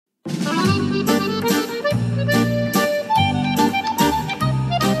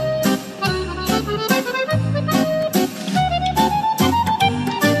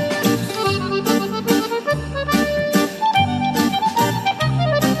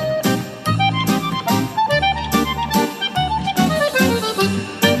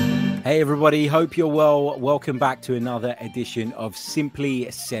everybody. Hope you're well. Welcome back to another edition of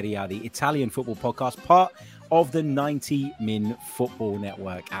Simply Serie A, the Italian football podcast, part of the 90 Min Football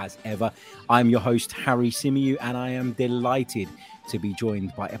Network. As ever, I'm your host, Harry Symeou, and I am delighted to be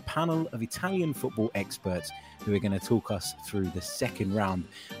joined by a panel of Italian football experts who are going to talk us through the second round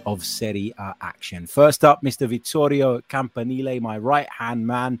of Serie A action. First up, Mr. Vittorio Campanile, my right-hand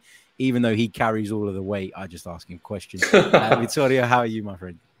man. Even though he carries all of the weight, I just ask him questions. Vittorio, how are you, my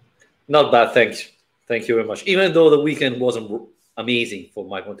friend? Not bad, thanks. Thank you very much. Even though the weekend wasn't amazing from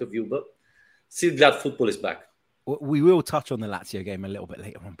my point of view, but still glad football is back. We will touch on the Lazio game a little bit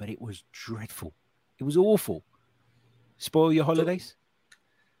later on, but it was dreadful. It was awful. Spoil your holidays?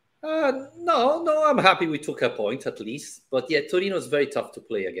 No, I'm happy we took a point at least. But yeah, Torino is very tough to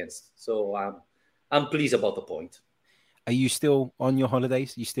play against. So I'm pleased about the point. Are you still on your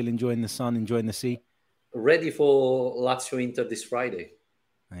holidays? You still enjoying the sun, enjoying the sea? Ready for Lazio Inter this Friday.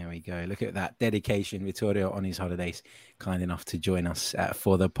 There we go. Look at that dedication. Vittorio on his holidays, kind enough to join us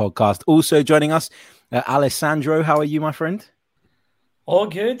for the podcast. Also joining us, Alessandro. How are you, my friend? All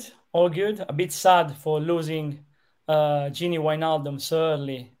good. A bit sad for losing Gini Wijnaldum so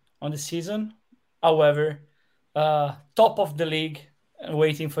early on the season. However, top of the league,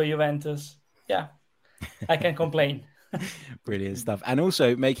 waiting for Juventus. Yeah, I can't complain. Brilliant stuff. And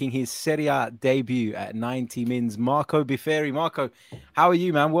also making his Serie A debut at 90 Mins, Marco Bifferi. Marco, how are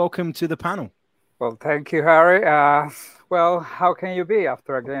you, man? Welcome to the panel. Well, thank you, Harry. Well, how can you be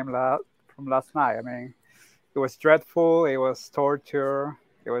after a game from last night? I mean, it was dreadful. It was torture.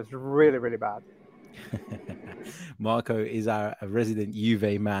 It was really, really bad. Marco is a resident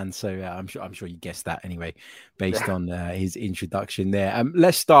Juve man, so I'm sure you guessed that anyway, based on his introduction there.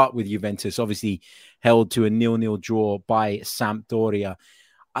 Let's start with Juventus. Obviously, held to a 0-0 draw by Sampdoria.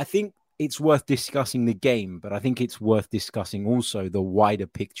 I think it's worth discussing the game, but I think it's worth discussing also the wider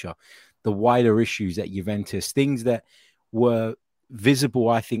picture, the wider issues at Juventus, things that were visible,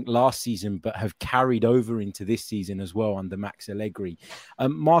 I think, last season, but have carried over into this season as well under Max Allegri.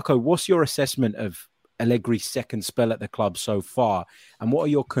 Marco, what's your assessment of Allegri's second spell at the club so far? And what are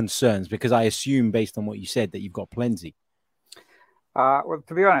your concerns? Because I assume, based on what you said, that you've got plenty. Well,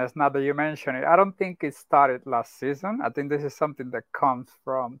 to be honest, now that you mention it, I don't think it started last season. I think this is something that comes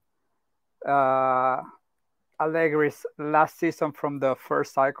from Allegri's last season from the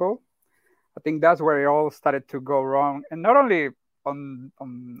first cycle. I think that's where it all started to go wrong. And not only on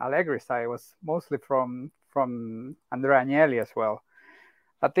Allegri's side, it was mostly from Andrea Agnelli as well.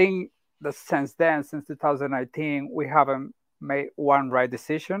 I think that since 2019, we haven't made one right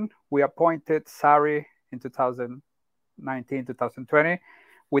decision. We appointed Sarri in 2019, 2020.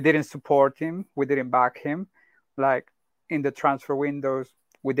 We didn't support him. We didn't back him. Like in the transfer windows,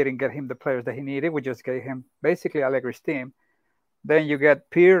 we didn't get him the players that he needed. We just gave him basically Allegri's team. Then you get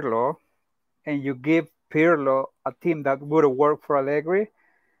Pirlo, and you give Pirlo a team that would have worked for Allegri.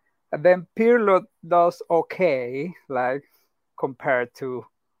 And then Pirlo does okay, like compared to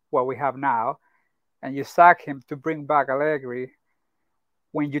what we have now. And you sack him to bring back Allegri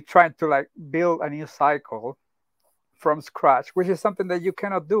when you're trying to like build a new cycle from scratch, which is something that you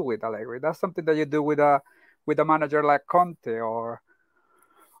cannot do with Allegri. That's something that you do with a manager like Conte or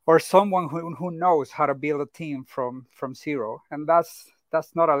someone who knows how to build a team from zero. And that's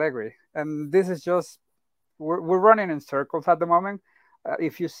not Allegri. And this is just, we're running in circles at the moment.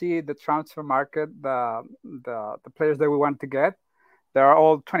 If you see the transfer market, the players that we want to get, they're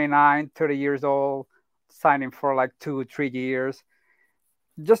all 29, 30 years old, signing for like 2-3 years,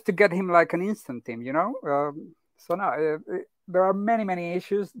 just to get him like an instant team, you know? So now there are many, many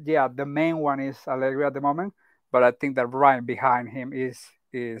issues. Yeah, the main one is Allegri at the moment, but I think that right behind him is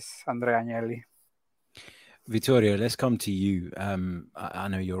Andrea Agnelli. Vittorio, let's come to you. I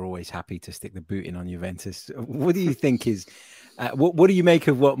know you're always happy to stick the boot in on Juventus. What do you think is, what do you make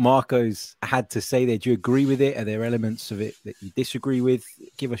of what Marco's had to say there? Do you agree with it? Are there elements of it that you disagree with?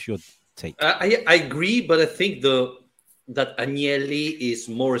 Give us your take. I agree, but I think that Agnelli is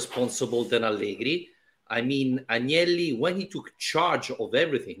more responsible than Allegri. I mean, Agnelli, when he took charge of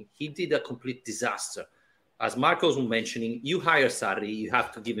everything, he did a complete disaster. As Marco was mentioning, you hire Sarri, you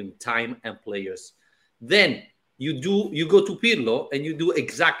have to give him time and players. Then you go to Pirlo and you do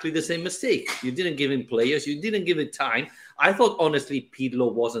exactly the same mistake. You didn't give him players. You didn't give him time. I thought, honestly,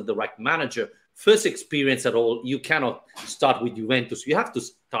 Pirlo wasn't the right manager. First experience at all. You cannot start with Juventus. You have to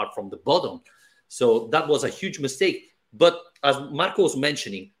start from the bottom. So that was a huge mistake. But as Marco was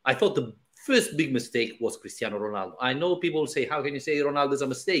mentioning, I thought the first big mistake was Cristiano Ronaldo. I know people say, how can you say Ronaldo is a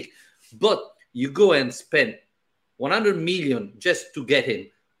mistake? But you go and spend 100 million just to get him,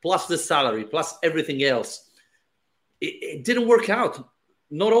 plus the salary, plus everything else. It didn't work out.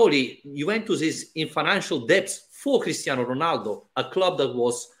 not only Juventus is in financial debts for Cristiano Ronaldo, a club that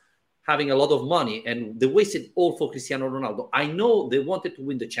was having a lot of money, and they wasted all for Cristiano Ronaldo. I know they wanted to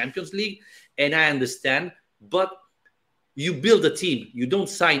win the Champions League, and I understand, but you build a team. You don't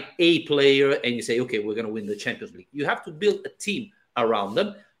sign a player and you say, okay, we're going to win the Champions League. You have to build a team around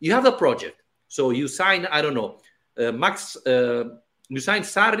them. You have a project. So you sign, I don't know, you sign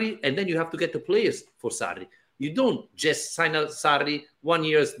Sarri, and then you have to get the players for Sarri. You don't just sign a Sarri, 1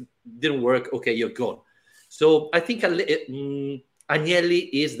 year didn't work, okay, you're gone. So I think Agnelli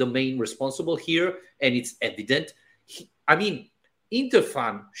is the main responsible here, and it's evident. Inter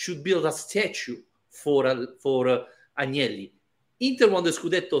fan should build a statue for Agnelli. Inter won the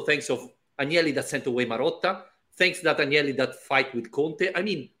Scudetto thanks of Agnelli that sent away Marotta, thanks that Agnelli that fight with Conte.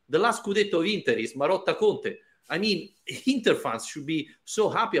 The last Scudetto of Inter is Marotta Conte. Inter fans should be so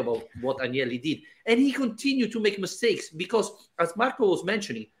happy about what Agnelli did. And he continued to make mistakes because, as Marco was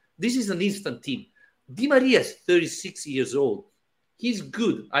mentioning, this is an instant team. Di Maria is 36 years old. He's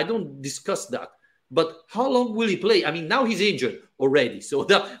good. I don't discuss that. But how long will he play? Now he's injured already. So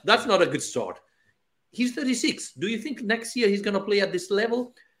that's not a good start. He's 36. Do you think next year he's going to play at this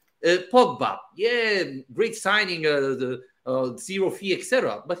level? Pogba, yeah, great signing, zero fee,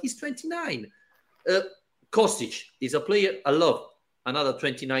 etc. But he's 29. Kostic is a player I love. Another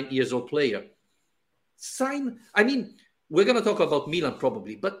 29 years old player. We're going to talk about Milan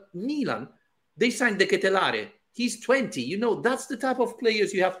probably. But Milan, they signed De Ketelare. He's 20. That's the type of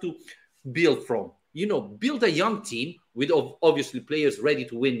players you have to build from. Build a young team with obviously players ready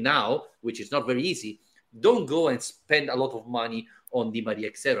to win now, which is not very easy. Don't go and spend a lot of money on Di Maria,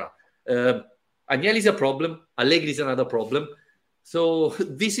 etc. Agnelli is a problem. Allegri is another problem. So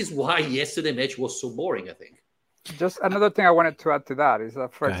this is why yesterday match was so boring, I think. Just another thing I wanted to add to that is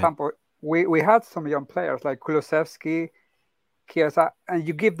that, for example, we had some young players like Kulusevski, Chiesa, and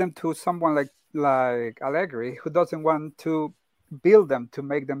you give them to someone like Allegri, who doesn't want to build them to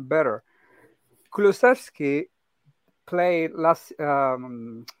make them better. Kulusevski played last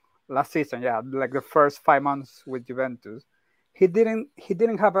season, like the first 5 months with Juventus. He didn't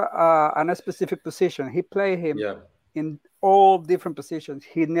have a specific position. He played him in all different positions.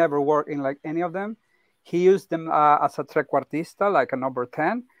 He never worked in like any of them. He used them as a trequartista, like a number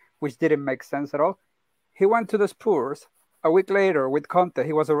 10, which didn't make sense at all. He went to the Spurs. A week later with Conte,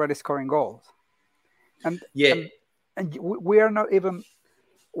 he was already scoring goals. And we are not even.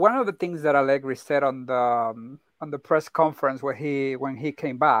 One of the things that Allegri said on the press conference when he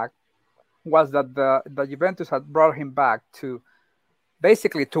came back was that the Juventus had brought him back to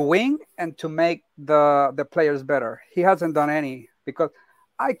basically to win and to make the players better. He hasn't done any, because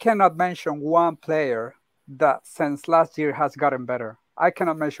I cannot mention one player that since last year has gotten better. I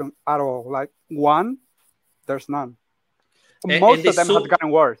cannot mention at all. Like one, there's none. Most of them have gotten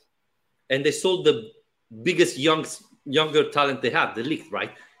worse. And they sold the biggest younger talent they had, De Ligt,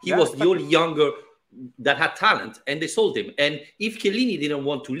 right? He was the only younger that had talent, and they sold him. And if Chiellini didn't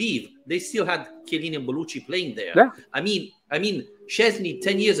want to leave, they still had Chiellini and Bonucci playing there. Yeah. I mean, Chesney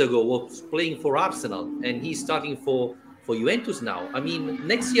 10 years ago was playing for Arsenal, and he's starting for Juventus now.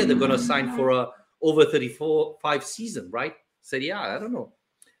 Next year they're going to sign for a over 34-5 season, right? Serie A, I don't know.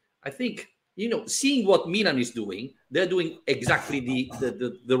 I think, seeing what Milan is doing, they're doing exactly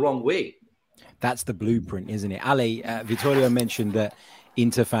the wrong way. That's the blueprint, isn't it? Ale, Vittorio mentioned that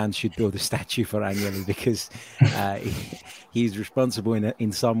Inter fans should build a statue for Agnelli because he's responsible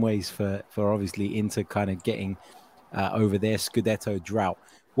in some ways for obviously Inter kind of getting over their Scudetto drought.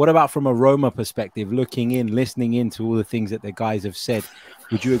 What about from a Roma perspective, looking in, listening in to all the things that the guys have said?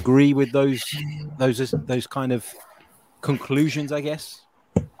 Would you agree with those kind of conclusions, I guess?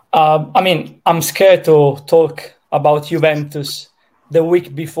 I'm scared to talk about Juventus the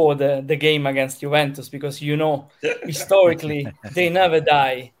week before the game against Juventus, because historically they never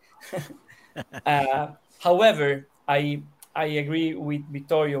die. However, I agree with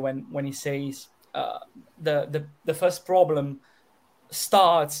Vittorio when he says the first problem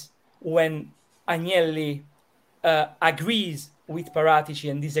starts when Agnelli agrees with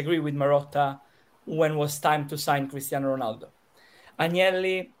Paratici and disagree with Marotta when it was time to sign Cristiano Ronaldo.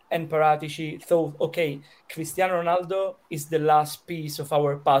 Agnelli and Paratici thought, okay, Cristiano Ronaldo is the last piece of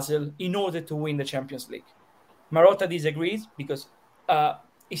our puzzle in order to win the Champions League. Marotta disagrees because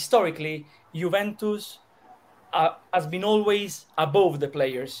historically, Juventus has been always above the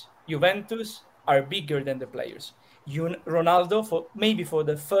players. Juventus are bigger than the players. Ronaldo, for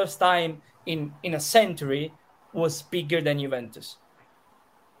the first time in a century, was bigger than Juventus.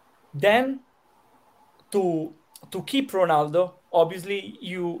 Then, to keep Ronaldo, obviously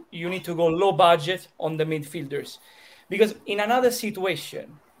you need to go low budget on the midfielders. Because in another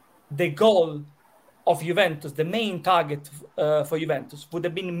situation, the goal of Juventus, the main target for Juventus, would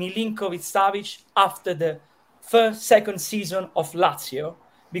have been Milinkovic-Savic after the second season of Lazio,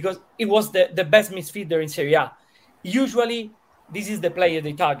 because it was the best midfielder in Serie A. Usually, this is the player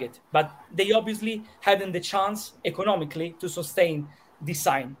they target, but they obviously hadn't the chance economically to sustain this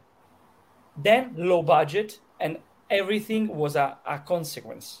sign. Then low budget, and everything was a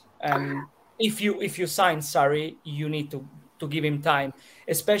consequence. And if you sign Sarri, you need to give him time,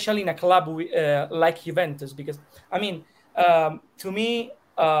 especially in a club like Juventus, because I mean, to me,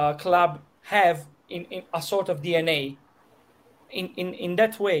 club have in a sort of DNA. In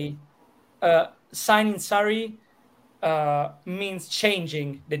that way, signing Sarri means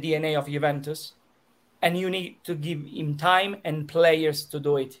changing the DNA of Juventus, and you need to give him time and players to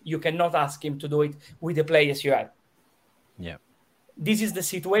do it. You cannot ask him to do it with the players you have. Yeah, this is the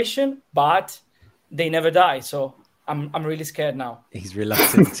situation, but they never die. So I'm really scared now. He's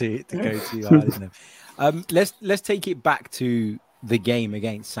reluctant to go too hard in them. Let's take it back to the game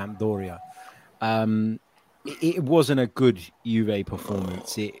against Sampdoria. It wasn't a good Juve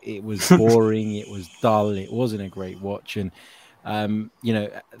performance. It was boring. It was dull. It wasn't a great watch. And,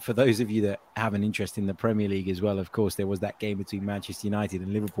 for those of you that have an interest in the Premier League as well, of course, there was that game between Manchester United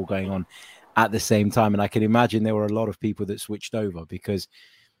and Liverpool going on at the same time. And I can imagine there were a lot of people that switched over, because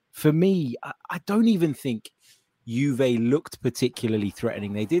for me, I don't even think Juve looked particularly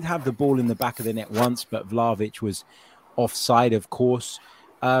threatening. They did have the ball in the back of the net once, but Vlahovic was offside, of course.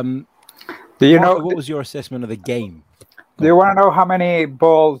 What was your assessment of the game? Do you want to know how many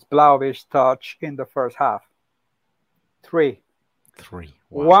balls Vlahovic touched in the first half? 3.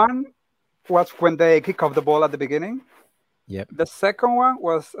 Wow. One was when they kick off the ball at the beginning. Yep. The second one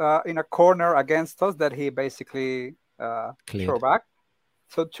was in a corner against us that he basically threw back.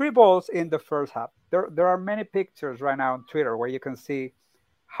 So 3 balls in the first half. There are many pictures right now on Twitter where you can see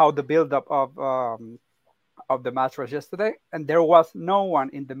how the build-up of the match was yesterday, and there was no one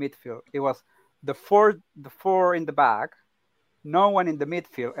in the midfield. It was the four in the back, no one in the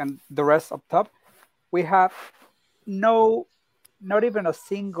midfield, and the rest up top. We have not even a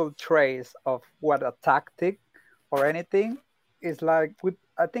single trace of what a tactic or anything is like.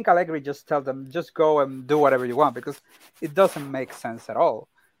 I think Allegri just tells them, just go and do whatever you want, because it doesn't make sense at all.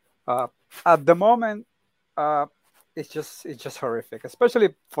 At the moment, it's just horrific, especially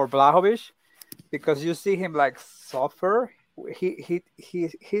for Vlahovic, because you see him like suffer.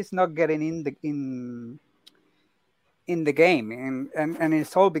 He's not getting in the game, and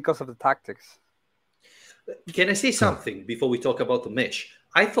it's all because of the tactics. Can I say something before we talk about the match?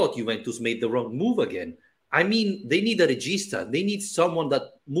 I thought Juventus made the wrong move again. I mean, they need a regista. They need someone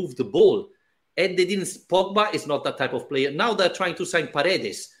that moved the ball. And they didn't. Pogba is not that type of player. Now they're trying to sign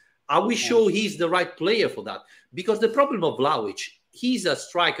Paredes. Are we sure he's the right player for that? Because the problem of Vlahovic, he's a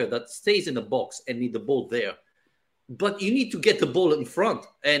striker that stays in the box and need the ball there. But you need to get the ball in front,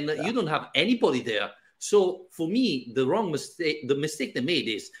 and you don't have anybody there. So for me, the mistake they made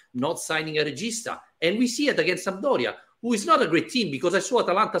is not signing a regista. And we see it against Sampdoria, who is not a great team, because I saw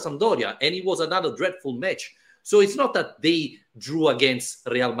Atalanta Sampdoria, and it was another dreadful match. So it's not that they drew against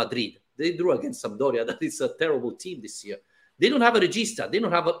Real Madrid. They drew against Sampdoria. That is a terrible team this year. They don't have a regista. They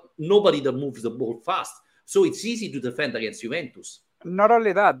don't have nobody that moves the ball fast. So it's easy to defend against Juventus. Not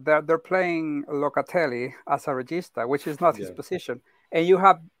only that, they're playing Locatelli as a regista, which is not his position. And you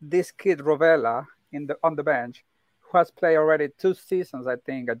have this kid, Rovella, on the bench, who has played already 2 seasons, I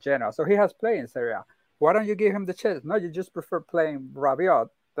think, at Genoa. So he has played in Serie A. Why don't you give him the chance? No, you just prefer playing Rabiot,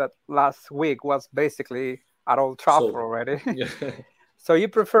 that last week was basically at Old Trafford already. So you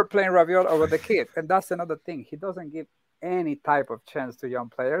prefer playing Rabiot over the kid. And that's another thing. He doesn't give any type of chance to young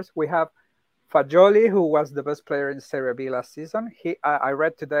players. We have Fagioli, who was the best player in Serie B last season. I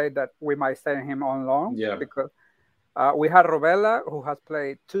read today that we might send him on loan because we had Rovella, who has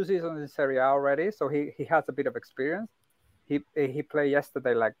played 2 seasons in Serie A already, so he has a bit of experience. He played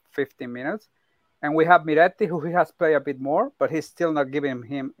yesterday like 15 minutes. And we have Miretti, who he has played a bit more, but he's still not giving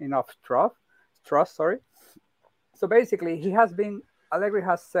him enough trust. So basically, Allegri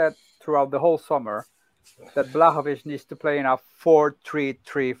has said throughout the whole summer that Vlahovic needs to play in a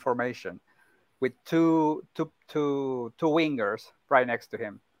 4-3-3 formation with two wingers right next to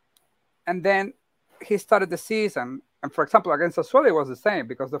him. And then he started the season, and for example, against Sassuolo, it was the same,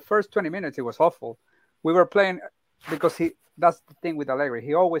 because the first 20 minutes, it was awful. We were playing, because that's the thing with Allegri.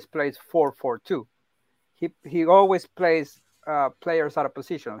 He always plays 4-4-2. He always plays players out of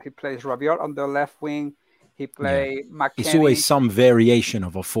position. He plays Rabiot on the left wing. He plays McKennie. It's always some variation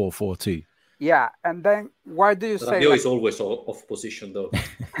of a 4-4-2. Yeah, and then why do you say Rabiot is always off position though?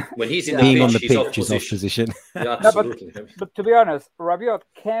 When he's in Being the on pitch, the he's off pitch is off position. position. Yeah, No, absolutely. but to be honest, Rabiot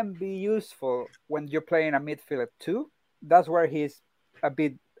can be useful when you're playing a midfield too. That's where he's a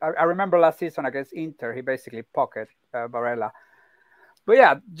bit. I remember last season against Inter, he basically pocket Barella. But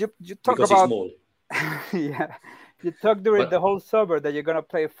yeah, you talk Because about he's small. yeah, you talk during But- the whole summer that you're gonna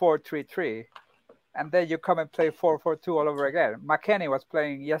play 4-3-3, and then you come and play 4-4-2 all over again. McKennie was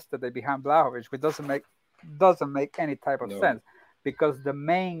playing yesterday behind Vlahovic, which doesn't make any type of No. sense, because the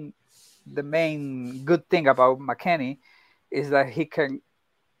main good thing about McKennie is that he can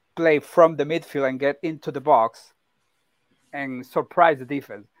play from the midfield and get into the box and surprise the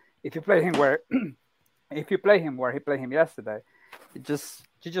defense. If you play him where he played him yesterday, you just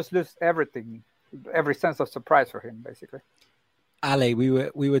lose everything, every sense of surprise for him, basically. Ale,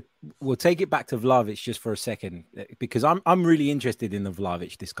 we'll take it back to Vlahovic just for a second, because I'm really interested in the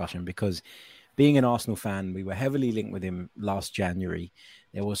Vlahovic discussion, because being an Arsenal fan, we were heavily linked with him last January.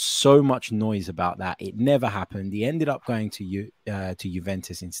 There was so much noise about that. It never happened. He ended up going to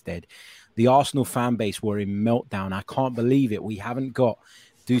Juventus instead. The Arsenal fan base were in meltdown. I can't believe it. We haven't got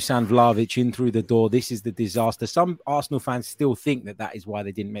Dusan Vlahovic in through the door. This is the disaster. Some Arsenal fans still think that is why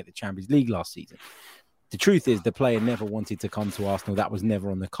they didn't make the Champions League last season. The truth is the player never wanted to come to Arsenal. That was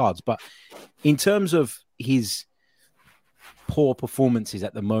never on the cards. But in terms of his poor performances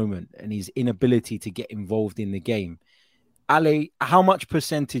at the moment and his inability to get involved in the game, Ale, how much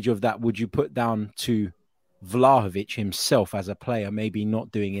percentage of that would you put down to Vlahovic himself as a player maybe not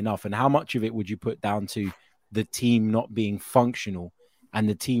doing enough? And how much of it would you put down to the team not being functional and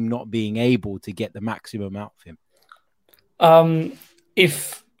the team not being able to get the maximum out of him?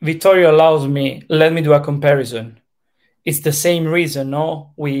 If Vittorio allows me, let me do a comparison. It's the same reason,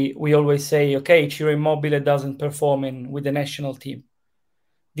 no? We always say, okay, Ciro Immobile doesn't perform with the national team.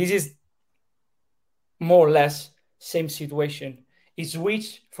 This is more or less same situation. He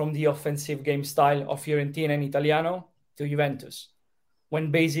switched from the offensive game style of Fiorentina and Italiano to Juventus, when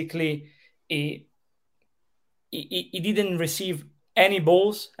basically he didn't receive any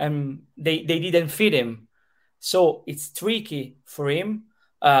balls and they didn't feed him. So it's tricky for him.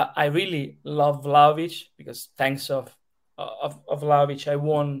 I really love Vlahovic, because thanks of Vlahovic, I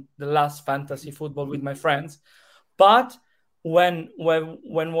won the last fantasy football with my friends. But when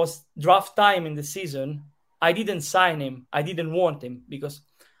was draft time in the season, I didn't sign him. I didn't want him, because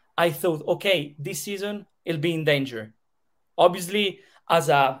I thought, okay, this season he'll be in danger. Obviously, as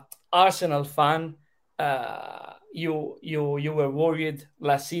a Arsenal fan, you were worried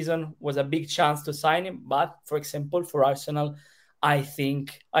last season was a big chance to sign him. But for example, for Arsenal, I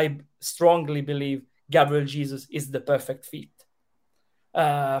strongly believe Gabriel Jesus is the perfect fit.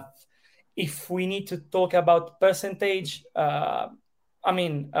 If we need to talk about percentage, if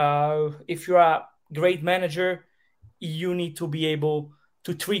you're a great manager, you need to be able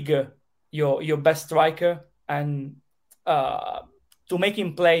to trigger your best striker and to make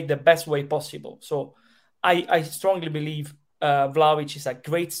him play the best way possible. So I strongly believe Vlahovic is a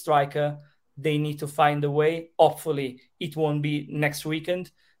great striker. They need to find a way. Hopefully, it won't be next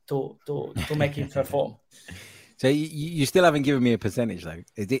weekend to make him perform. So you still haven't given me a percentage, though.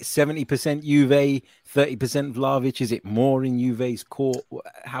 Is it 70% Juve, 30% Vlahovic? Is it more in Juve's court?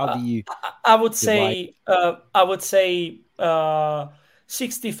 How do you? I would say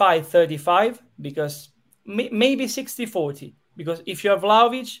 65-35, because maybe 60-40. Because if you have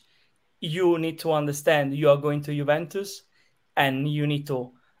Vlahovic, you need to understand you are going to Juventus, and you need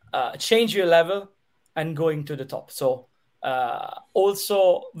to change your level and going to the top. So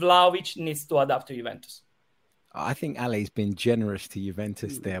also Vlahovic needs to adapt to Juventus. I think Ale's been generous to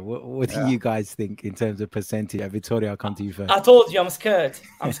Juventus there. What do you guys think in terms of percentage? Vittorio, I'll come to you first. I told you, I'm scared.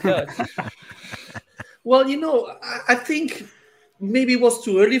 Well, I think maybe it was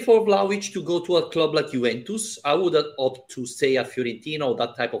too early for Vlahovic to go to a club like Juventus. I would have opted to stay at Fiorentina or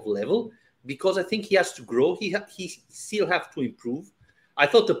that type of level, because I think he has to grow. He still have to improve. I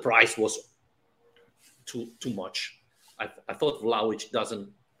thought the price was too much. I thought Vlahovic doesn't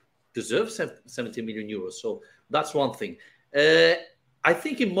deserve 70 million euros. So that's one thing. I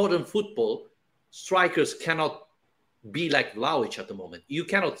think in modern football, strikers cannot be like Vlahovic at the moment. You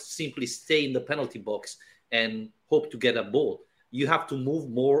cannot simply stay in the penalty box and hope to get a ball. You have to move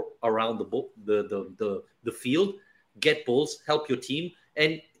more around the field, get balls, help your team.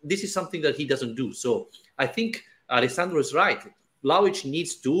 And this is something that he doesn't do. So I think Alessandro is right. Vlahovic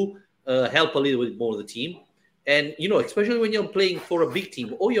needs to help a little bit more the team. And, especially when you're playing for a big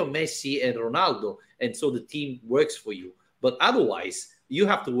team, or you're Messi and Ronaldo, and so the team works for you. But otherwise, you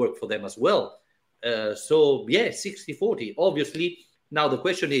have to work for them as well. 60-40. Obviously, now the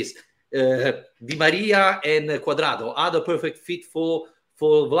question is, Di Maria and Cuadrado are the perfect fit for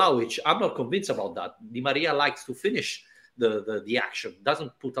Vlahovic. I'm not convinced about that. Di Maria likes to finish the action,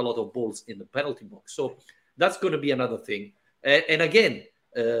 doesn't put a lot of balls in the penalty box. So that's going to be another thing. And again,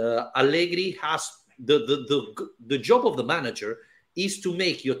 Allegri has the job of the manager is to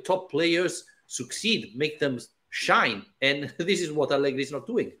make your top players succeed, make them shine. And this is what Allegri is not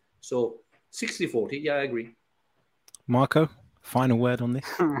doing. So 60-40, yeah, I agree. Marco, final word on this?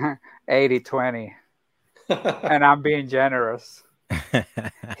 80-20. And I'm being generous.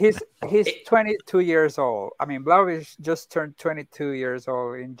 He's 22 years old. I mean, Vlahovic just turned 22 years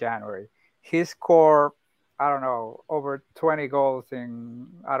old in January. He scored, I don't know, over 20 goals in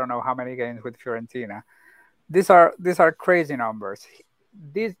I don't know how many games with Fiorentina. These are crazy numbers.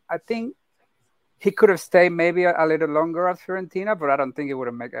 I think he could have stayed maybe a little longer at Fiorentina, but I don't think it would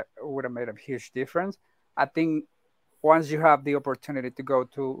have made a huge difference. I think once you have the opportunity to go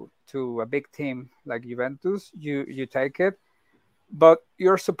to a big team like Juventus, you take it. But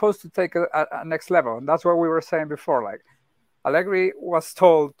you're supposed to take a next level. And that's what we were saying before. Like, Allegri was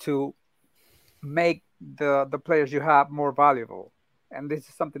told to make the players you have more valuable. And this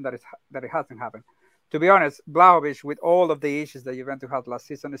is something that it hasn't happened. To be honest, Vlahovic, with all of the issues that Juventus had last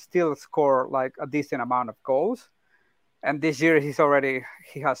season, still scored like a decent amount of goals. And this year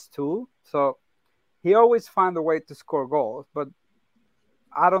he has 2. So he always finds a way to score goals. But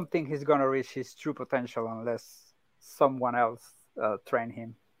I don't think he's going to reach his true potential unless someone else train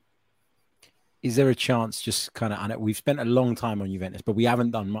him. Is there a chance, just kind of, we've spent a long time on Juventus, but we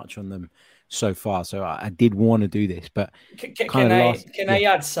haven't done much on them so far. So I did want to do this, but can I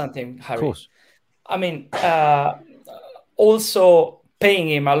add something, Harry? Of course. I mean, also paying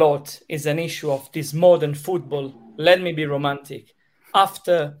him a lot is an issue of this modern football. Let me be romantic.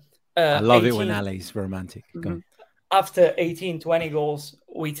 After I love it when Ali's romantic. Mm-hmm. After 20 goals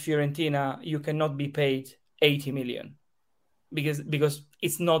with Fiorentina, you cannot be paid 80 million. Because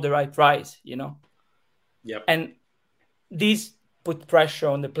it's not the right price, you know? Yep. And this put pressure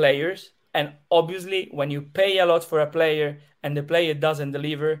on the players. And obviously, when you pay a lot for a player and the player doesn't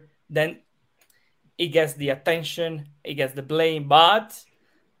deliver, then he gets the attention, he gets the blame. But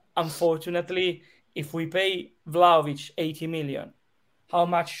unfortunately, if we pay Vlahovic 80 million, how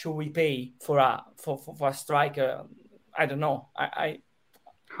much should we pay for a striker? I don't know. I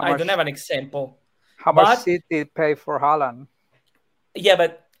don't have an example. How much City pay for Haaland? Yeah,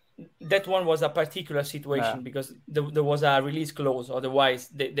 but that one was a particular situation because there was a release clause. Otherwise,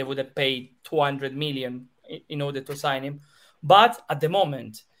 they would have paid 200 million in order to sign him. But at the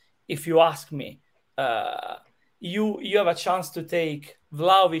moment, if you ask me, you have a chance to take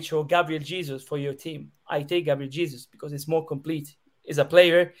Vlahovic or Gabriel Jesus for your team. I take Gabriel Jesus because it's more complete. He's a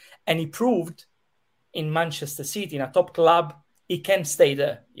player, and he proved in Manchester City, in a top club, he can stay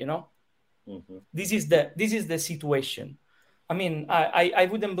there, you know? Mm-hmm. This is the situation. I mean, I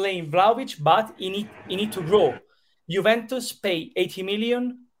wouldn't blame Vlahovic, but he need to grow. Juventus pay 80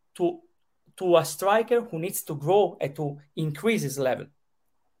 million to a striker who needs to grow and to increase his level.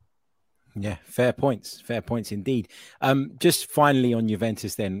 Yeah, fair points indeed. Just finally on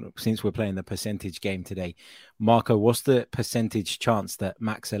Juventus then, since we're playing the percentage game today, Marco, what's the percentage chance that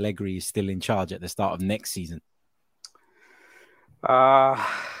Max Allegri is still in charge at the start of next season?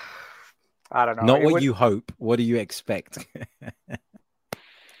 I don't know. Not what you hope. What do you expect?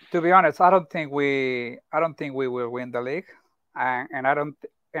 To be honest, I don't think we will win the league, and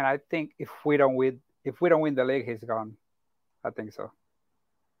I think if we don't win the league, he's gone. I think so,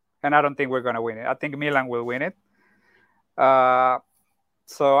 and I don't think we're gonna win it. I think Milan will win it.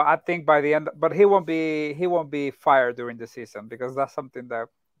 So I think by the end, but he won't be fired during the season because that's something that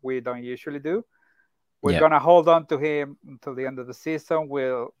we don't usually do. We're gonna hold on to him until the end of the season.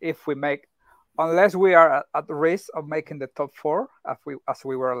 Unless we are at the risk of making the top 4, as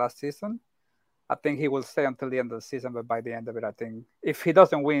we were last season, I think he will stay until the end of the season. But by the end of it, I think if he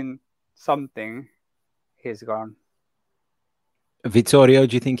doesn't win something, he's gone. Vittorio,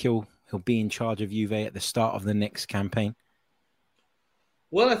 do you think he'll be in charge of Juve at the start of the next campaign?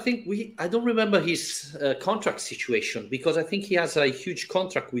 Well, I think I don't remember his contract situation because I think he has a huge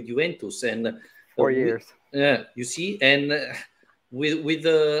contract with Juventus and 4 years. You see, and with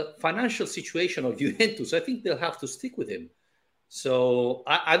the financial situation of Juventus, I think they'll have to stick with him. So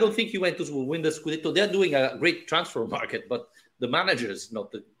I don't think Juventus will win the Scudetto. They're doing a great transfer market, but the manager is not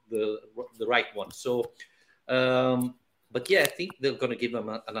the right one. So, but yeah, I think they're going to give him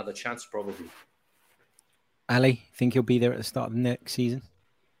another chance probably. Ali, think he'll be there at the start of the next season?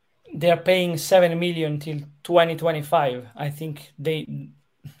 They're paying 7 million till 2025. I think they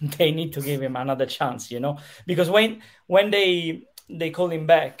need to give him another chance, you know, because when they called him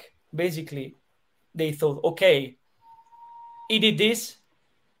back basically they thought, okay, he did this,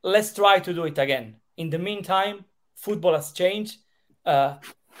 let's try to do it again. In the meantime, football has changed.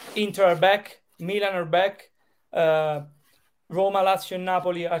 Inter are back, Milan are back, Roma, Lazio, and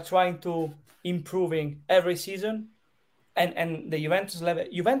Napoli are trying to improving every season. And the Juventus level,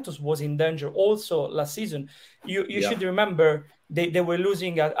 Juventus was in danger also last season. You should remember they were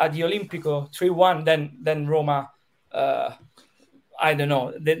losing at the Olimpico 3-1. Then Roma, I don't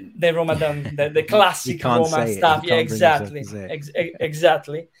know, the Roma done the classic Roma stuff. Yeah, exactly,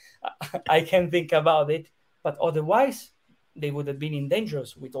 exactly. I can think about it, but otherwise they would have been in danger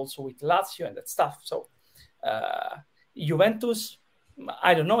with Lazio and that stuff. So Juventus,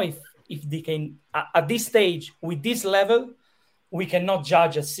 I don't know if they can at this stage with this level, we cannot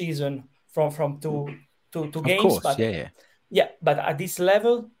judge a season from two games. Course, but yeah, but at this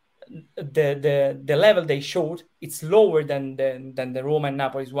level, the level they showed, it's lower than the Roma and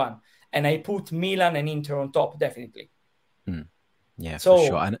Napoli's one, and I put Milan and Inter on top definitely. Yeah, so, for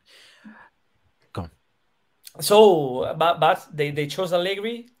sure. Go on. So, but they chose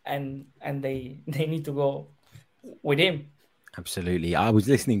Allegri, and they need to go with him. Absolutely. I was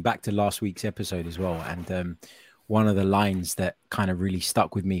listening back to last week's episode as well, and one of the lines that kind of really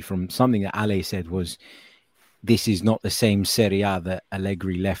stuck with me from something that Ale said was, this is not the same Serie A that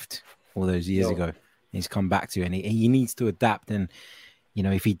Allegri left all those years ago. He's come back to, and he needs to adapt. And, you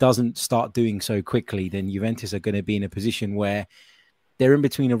know, if he doesn't start doing so quickly, then Juventus are going to be in a position where they're in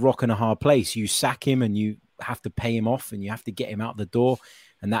between a rock and a hard place. You sack him and you have to pay him off and you have to get him out the door.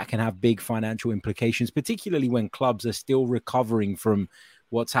 And that can have big financial implications, particularly when clubs are still recovering from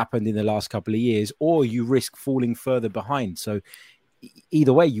what's happened in the last couple of years, or you risk falling further behind. So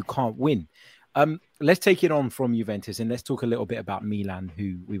either way, you can't win. Let's take it on from Juventus and let's talk a little bit about Milan,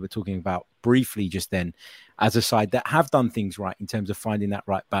 who we were talking about briefly just then, as a side that have done things right in terms of finding that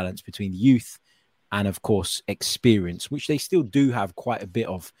right balance between youth and, of course, experience, which they still do have quite a bit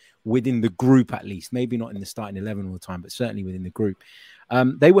of within the group, at least. Maybe not in the starting 11 all the time, but certainly within the group.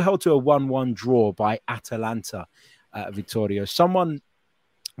 They were held to a 1-1 draw by Atalanta, Vittorio. Someone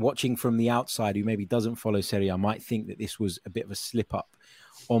watching from the outside who maybe doesn't follow Serie A might think that this was a bit of a slip up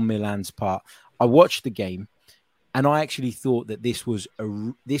on Milan's part. I watched the game and I actually thought that this was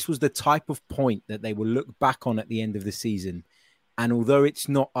the type of point that they will look back on at the end of the season. And although it's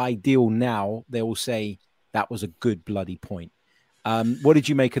not ideal now, they will say that was a good bloody point. What did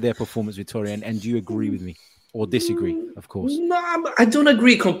you make of their performance, Vittorio? And do you agree with me or disagree, of course? No, I don't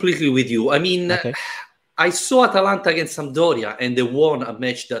agree completely with you. I mean, okay. I saw Atalanta against Sampdoria and they won a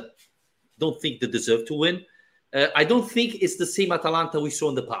match that I don't think they deserve to win. I don't think it's the same Atalanta we saw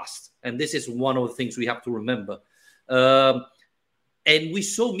in the past. And this is one of the things we have to remember. And we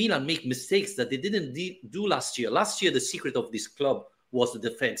saw Milan make mistakes that they didn't do last year. Last year, the secret of this club was the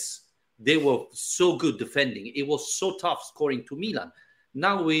defense. They were so good defending. It was so tough scoring to Milan.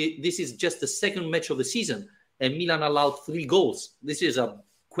 Now this is just the second match of the season, and Milan allowed 3 goals. This is a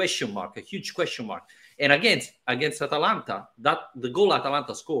question mark, a huge question mark. And against Atalanta, the goal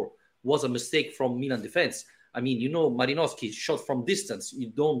Atalanta scored was a mistake from Milan defense. I mean, you know, Malinowski shot from distance. You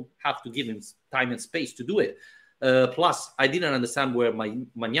don't have to give him time and space to do it. Plus, I didn't understand where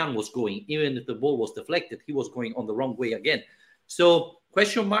Maignan was going. Even if the ball was deflected, he was going on the wrong way again. So,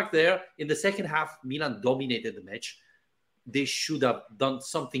 question mark there. In the second half, Milan dominated the match. They should have done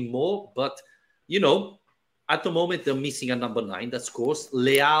something more. But, you know, at the moment, they're missing a number 9 that scores.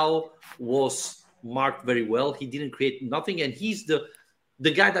 Leao was marked very well. He didn't create nothing. And he's the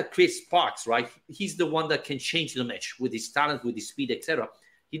guy that creates sparks, right? He's the one that can change the match with his talent, with his speed, etc.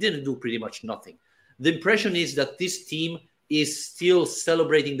 He didn't do pretty much nothing. The impression is that this team is still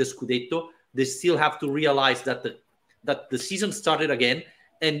celebrating the Scudetto. They still have to realize that the season started again.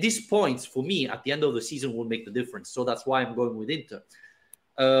 And these points, for me, at the end of the season will make the difference. So that's why I'm going with Inter.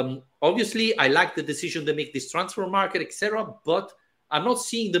 Obviously, I like the decision to make this transfer market, etc. But I'm not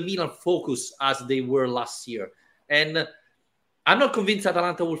seeing the Milan focus as they were last year. And I'm not convinced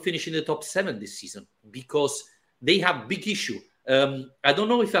Atalanta will finish in the top 7 this season because they have big issue. I don't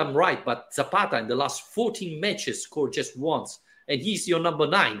know if I'm right, but Zapata in the last 14 matches scored just once, and he's your number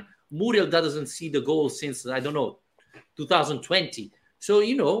 9. Muriel doesn't see the goal since, 2020. So,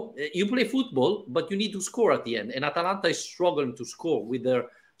 you know, you play football, but you need to score at the end. And Atalanta is struggling to score with their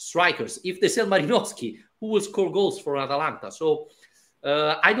strikers. If they sell Malinowski, who will score goals for Atalanta? So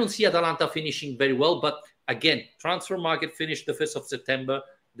I don't see Atalanta finishing very well, but again, transfer market finished the 1st of September.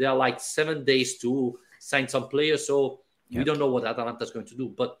 There are like 7 days to sign some players. So we don't know what Atalanta is going to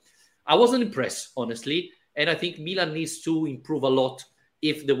do. But I wasn't impressed, honestly. And I think Milan needs to improve a lot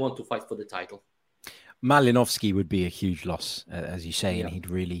if they want to fight for the title. Malinowski would be a huge loss, as you say, and he'd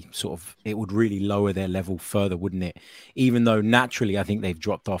really it would really lower their level further, wouldn't it? Even though naturally, I think they've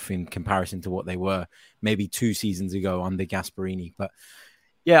dropped off in comparison to what they were maybe 2 seasons ago under Gasperini. But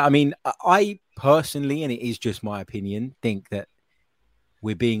yeah, I mean, I personally, and it is just my opinion, think that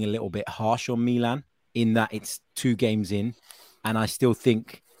we're being a little bit harsh on Milan in that it's 2 games in, and I still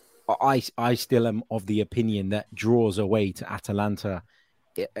think I still am of the opinion that draws away to Atalanta,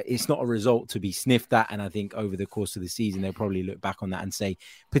 it's not a result to be sniffed at. And I think over the course of the season, they'll probably look back on that and say,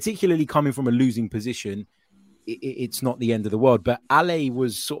 particularly coming from a losing position, it's not the end of the world. But Ale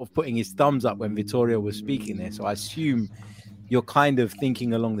was sort of putting his thumbs up when Vittorio was speaking there. So I assume you're kind of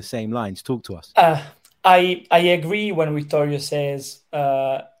thinking along the same lines. Talk to us. I agree when Vittorio says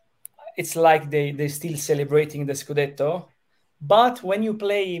it's like they're still celebrating the Scudetto. But when you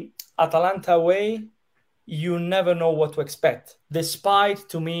play Atalanta away, you never know what to expect. Despite,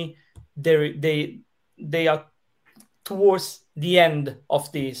 to me, they are towards the end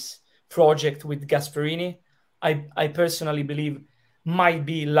of this project with Gasperini. I personally believe might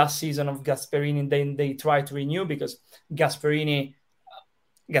be last season of Gasperini, then they try to renew, because Gasperini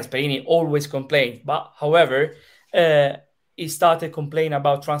always complained. But however, he started complaining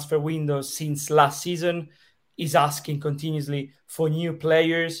about transfer windows since last season. He's asking continuously for new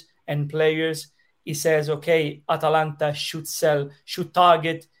players and players. He says, okay, Atalanta should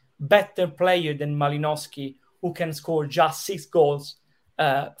target better player than Malinowski, who can score just 6 goals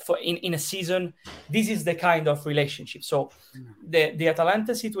in a season. This is the kind of relationship. So the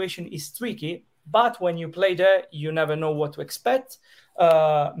Atalanta situation is tricky, but when you play there, you never know what to expect.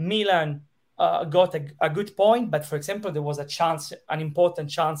 Milan got a good point, but for example, there was an important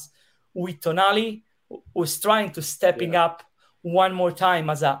chance with Tonali, who was trying to stepping up one more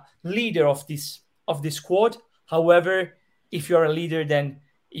time as a leader of this squad. However, if you're a leader, then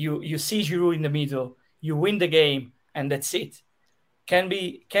you see Giroud in the middle, you win the game, and that's it. Can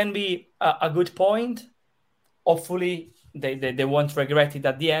be a good point. Hopefully, they won't regret it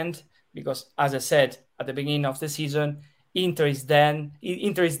at the end, because as I said at the beginning of the season, Inter is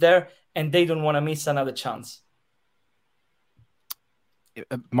there, and they don't want to miss another chance.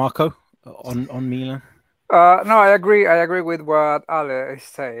 Marco, on Milan? No, I agree. I agree with what Ale is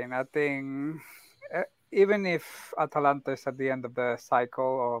saying. I think even if Atalanta is at the end of the cycle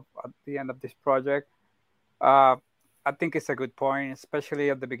or at the end of this project, I think it's a good point, especially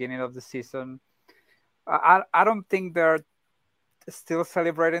at the beginning of the season. I don't think they're still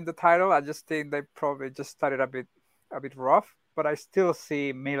celebrating the title. I just think they probably just started a bit rough. But I still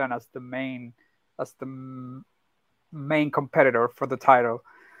see Milan as the main competitor for the title.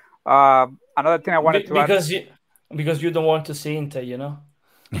 Another thing I wanted to add, because you don't want to see Inter, you know.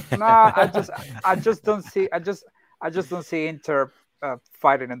 No, I just don't see Inter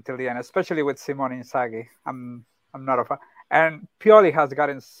fighting until the end, especially with Simone Inzaghi. I'm not a fan, and Pioli has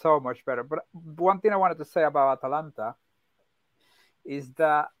gotten so much better. But one thing I wanted to say about Atalanta is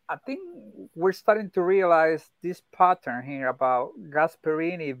that I think we're starting to realize this pattern here about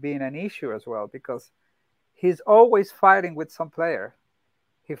Gasperini being an issue as well, because he's always fighting with some player.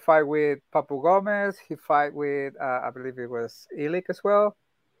 He fight with Papu Gomez. He fight with, I believe it was Ilic as well.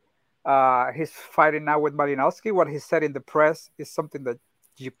 He's fighting now with Malinowski. What he said in the press is something that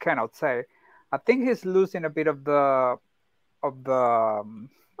you cannot say. I think he's losing a bit of the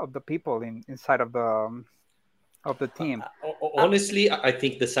people inside of the team. Honestly, I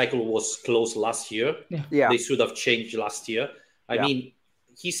think the cycle was closed last year. Yeah. They should have changed last year. I mean,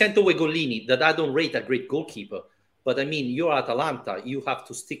 he sent away Gollini, that I don't rate a great goalkeeper. But I mean, you're Atalanta. You have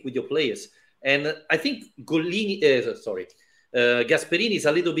to stick with your players. And I think Gasperini is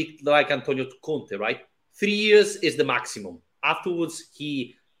a little bit like Antonio Conte, right? 3 years is the maximum. Afterwards,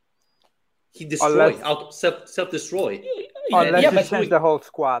 he destroys, self-destroy. Unless you change the whole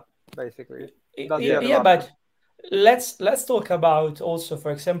squad, basically. But let's talk about also,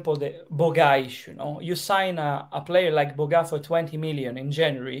 for example, the Boga issue. You sign a player like Boga for 20 million in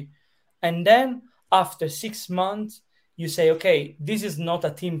January, and then after 6 months, you say, okay, this is not a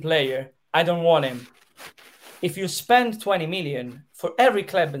team player. I don't want him. If you spend 20 million for every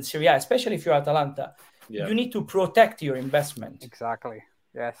club in Serie A, especially if you're Atalanta, you need to protect your investment. Exactly.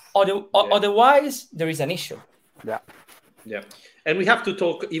 Yes. Otherwise, there is an issue. Yeah. Yeah. And we have to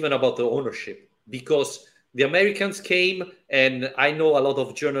talk even about the ownership, because the Americans came, and I know a lot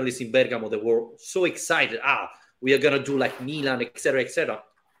of journalists in Bergamo that were so excited. We are going to do like Milan, etc., etc.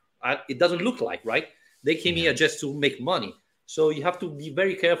 It doesn't look like, right? They came here just to make money. So you have to be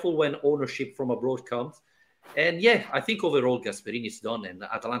very careful when ownership from abroad comes. And I think overall Gasperini is done, and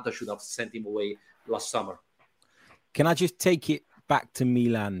Atalanta should have sent him away last summer. Can I just take it back to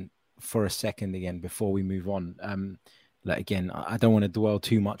Milan for a second again before we move on. Like again, I don't want to dwell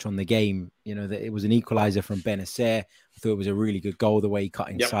too much on the game. You know, that it was an equalizer from Benacer. I thought it was a really good goal the way he cut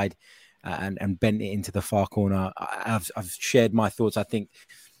inside and bent it into the far corner. I've shared my thoughts. I think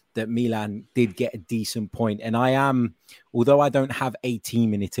that Milan did get a decent point, and although I don't have a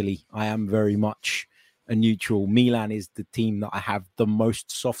team in Italy, I am very much a neutral. Milan is the team that I have the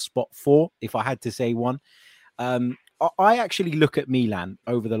most soft spot for, if I had to say one. I actually look at Milan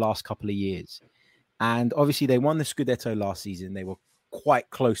over the last couple of years, and obviously they won the Scudetto last season. They were quite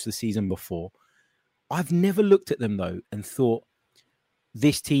close the season before. I've never looked at them, though, and thought,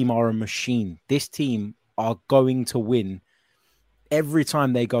 this team are a machine. This team are going to win every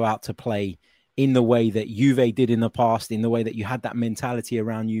time they go out to play, in the way that Juve did in the past, in the way that you had that mentality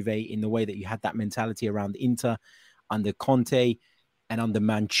around Juve, in the way that you had that mentality around Inter under Conte and under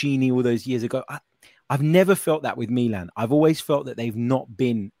Mancini all those years ago. I've never felt that with Milan. I've always felt that they've not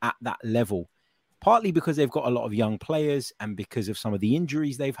been at that level, partly because they've got a lot of young players and because of some of the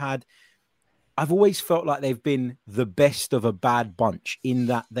injuries they've had. I've always felt like they've been the best of a bad bunch, in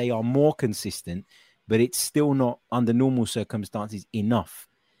that they are more consistent, but it's still not, under normal circumstances, enough.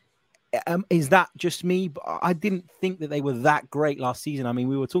 Is that just me? But I didn't think that they were that great last season. I mean,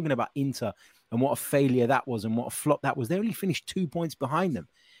 we were talking about Inter and what a failure that was and what a flop that was. They only finished 2 points behind them.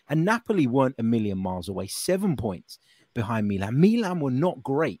 And Napoli weren't a million miles away, 7 points behind Milan. Milan were not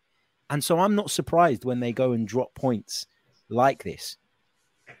great. And so I'm not surprised when they go and drop points like this.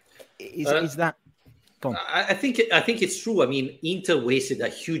 Is that... I think it's true. I mean, Inter wasted a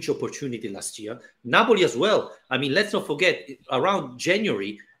huge opportunity last year. Napoli as well. I mean, let's not forget, around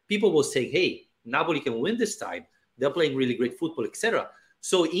January, people were saying, hey, Napoli can win this time. They're playing really great football, etc.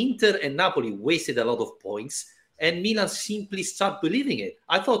 So Inter and Napoli wasted a lot of points, and Milan simply stopped believing it.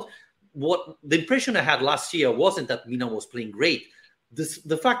 I thought the impression I had last year wasn't that Milan was playing great.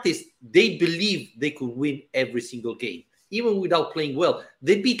 The fact is, they believed they could win every single game, even without playing well.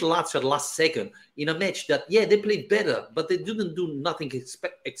 They beat Lazio last second in a match that, they played better, but they didn't do nothing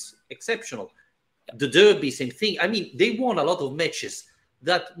exceptional. The derby, same thing. I mean, they won a lot of matches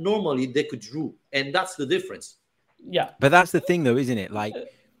that normally they could draw, and that's the difference. Yeah. But that's the thing, though, isn't it? Like,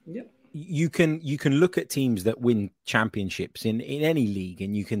 you can look at teams that win championships in any league,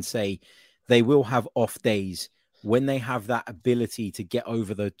 and you can say they will have off days when they have that ability to get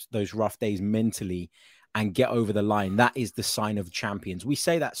over those rough days mentally and get over the line. That is the sign of champions. We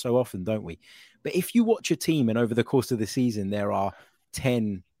say that so often, don't we? But if you watch a team and over the course of the season, there are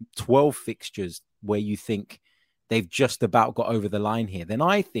 10, 12 fixtures where you think they've just about got over the line here, then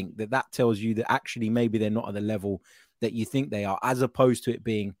I think that tells you that actually maybe they're not at the level that you think they are, as opposed to it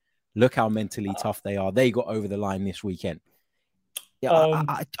being, look how mentally tough they are. They got over the line this weekend. Yeah,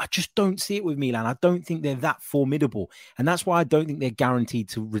 I just don't see it with Milan. I don't think they're that formidable. And that's why I don't think they're guaranteed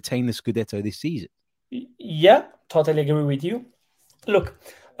to retain the Scudetto this season. Yeah, totally agree with you. Look,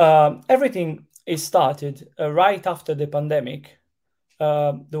 everything is started right after the pandemic.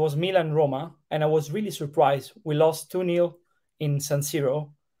 There was Milan-Roma, and I was really surprised. We lost 2-0 in San Siro.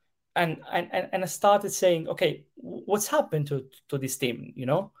 And I started saying, okay, what's happened to this team,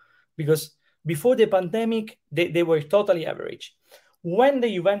 Because before the pandemic, they were totally average. When the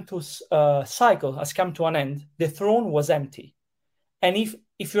Juventus cycle has come to an end, the throne was empty. And if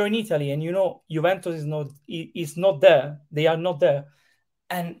you're in Italy and Juventus is not there, they are not there,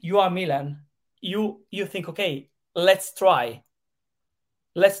 and you are Milan, you think, okay, let's try.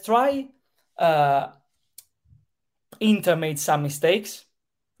 Inter made some mistakes.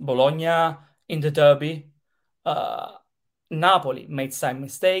 Bologna in the derby. Napoli made some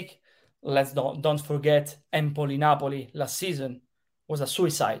mistake. Let's don't forget Empoli-Napoli last season was a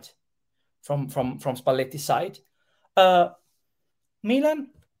suicide from Spalletti's side. Milan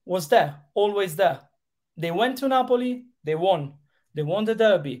was there, always there. They went to Napoli, they won. They won the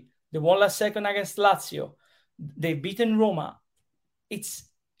derby. They won last second against Lazio. They've beaten Roma. It's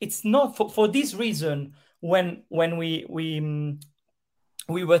not for this reason. When we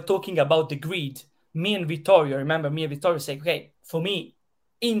were talking about the greed, me and Vittorio said, okay, for me,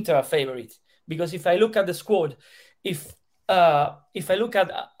 Inter are favorite, because if I look at the squad, if I look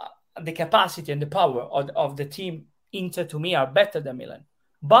at the capacity and the power of the team, Inter to me are better than Milan.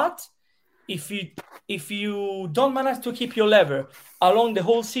 But if you don't manage to keep your level along the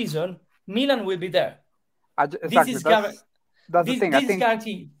whole season, Milan will be there. Exactly. That's the thing. I think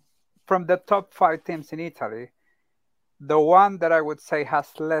guaranteed. From the top 5 teams in Italy, the one that I would say has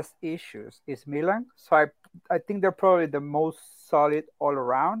less issues is Milan. So I think they're probably the most solid all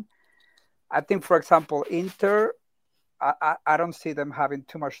around. I think, for example, Inter, I don't see them having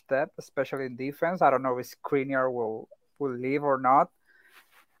too much depth, especially in defense. I don't know if Skriniar will leave or not.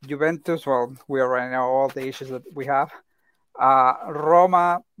 Juventus, well, we already know all the issues that we have.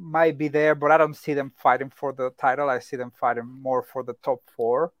 Roma might be there, but I don't see them fighting for the title. I see them fighting more for the top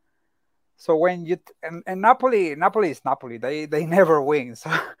four. So when you and Napoli is Napoli. They never win.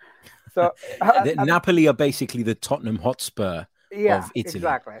 So Napoli are basically the Tottenham Hotspur yeah, of Italy.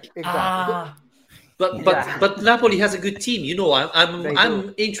 Exactly. But Napoli has a good team. You know, I'm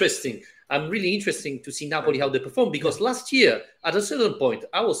do. interesting. I'm really interesting to see Napoli how they perform, because last year at a certain point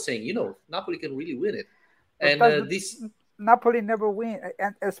I was saying, you know, Napoli can really win it, and this. Napoli never win,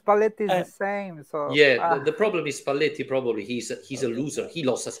 and Spalletti is the same. So yeah, the problem is Spalletti. Probably he's a loser. He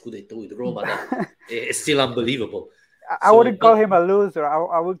lost a Scudetto with Roma. That is still unbelievable. I wouldn't call him a loser.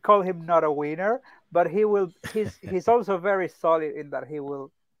 I would call him not a winner. But he's also very solid in that he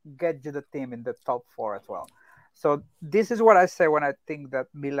will get you the team in the top four as well. So this is what I say when I think that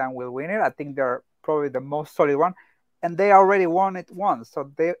Milan will win it. I think they're probably the most solid one, and they already won it once.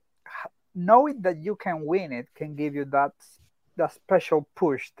 So they knowing that you can win it can give you that special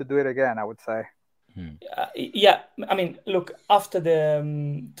push to do it again, I would say. Yeah, I mean, look, after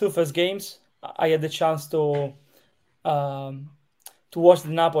the two first games, I had the chance to watch the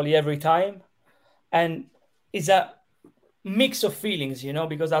Napoli every time, and it's a mix of feelings, you know,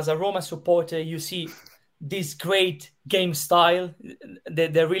 because as a Roma supporter, you see this great game style.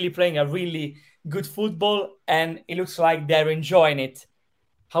 They're really playing a really good football, and it looks like they're enjoying it.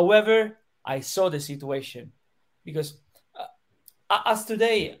 However, I saw the situation, because as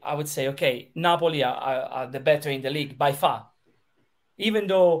today, I would say, okay, Napoli are the better in the league by far. Even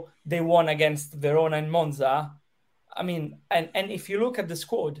though they won against Verona and Monza, I mean, and if you look at the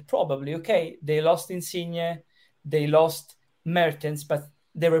squad, probably, okay, they lost Insigne, they lost Mertens, but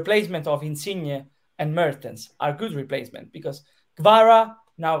the replacement of Insigne and Mertens are good replacement, because Kvara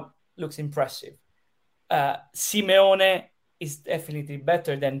now looks impressive. Simeone is definitely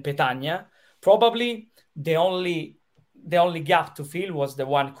better than Petagna. Probably the only gap to fill was the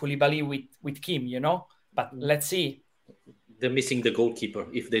one Koulibaly with Kim, you know. But let's see. They're missing the goalkeeper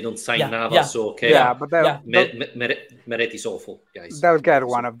if they don't sign Navas. So okay, but Meret is awful, guys. They'll get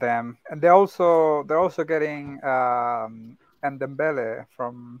one of them, and they're also getting Ndombele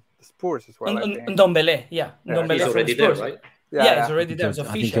from Spurs as well. Ndombele, Ndombele he's already there, right? Yeah, he's already there. It's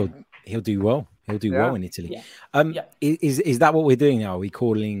official. I think he'll do well. He'll do well in Italy. Is that what we're doing now? Are we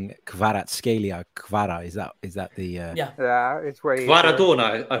calling Kvaratskhelia Kvara? Is that the it's way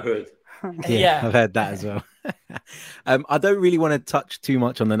Kvaradona, I heard. Yeah, I've heard that as well. I don't really want to touch too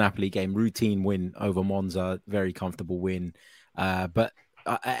much on the Napoli game. Routine win over Monza, very comfortable win. But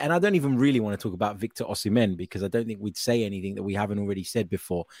I don't even really want to talk about Victor Osimhen, because I don't think we'd say anything that we haven't already said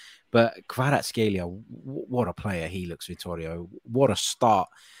before. But Kvaratskhelia, what a player he looks, Vittorio. What a start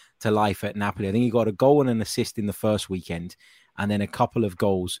to life at Napoli. I think he got a goal and an assist in the first weekend, and then a couple of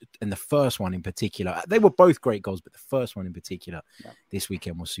goals. And the first one in particular, they were both great goals, but the first one in particular this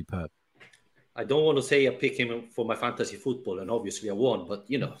weekend was superb. I don't want to say I pick him for my fantasy football, and obviously I won, but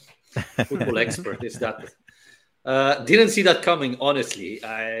you know, football expert is that. Didn't see that coming, honestly.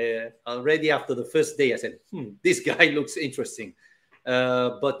 I already after the first day I said, this guy looks interesting.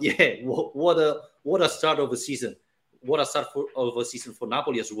 But yeah, what a start of a season. What a start of a season for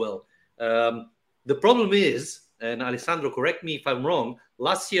Napoli as well. The problem is, and Alessandro, correct me if I'm wrong,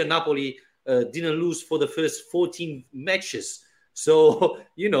 last year Napoli didn't lose for the first 14 matches. So,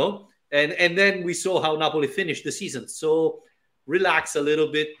 you know, and then we saw how Napoli finished the season. So relax a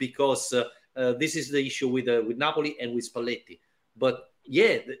little bit, because this is the issue with Napoli and with Spalletti. But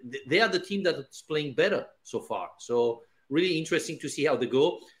yeah, they are the team that's playing better so far. So really interesting to see how they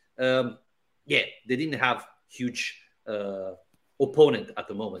go. They didn't have huge opponent at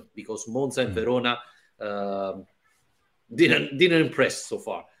the moment, because Monza and Verona didn't impress so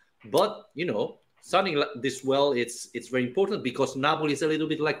far. But you know, starting this well, it's very important, because Napoli is a little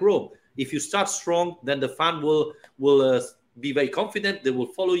bit like Rome. If you start strong, then the fan will be very confident. They will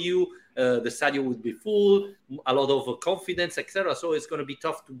follow you. The stadium will be full, a lot of confidence, etc. So it's going to be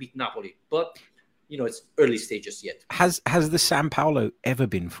tough to beat Napoli. But you know, it's early stages yet. Has the San Paolo ever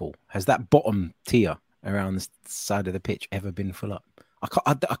been full? Has that bottom tier around the side of the pitch ever been full up?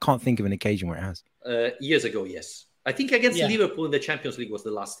 I can't think of an occasion where it has. Years ago, yes. I think against Liverpool in the Champions League was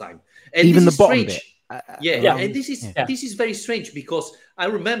the last time. And even the bottom bit. And this is very strange, because I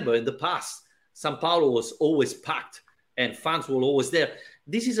remember in the past, San Paolo was always packed and fans were always there.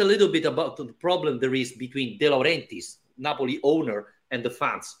 This is a little bit about the problem there is between De Laurentiis, Napoli owner, and the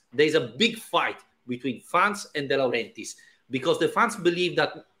fans. There's a big fight between fans and De Laurentiis, because the fans believe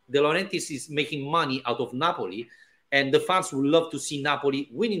that De Laurentiis is making money out of Napoli, and the fans would love to see Napoli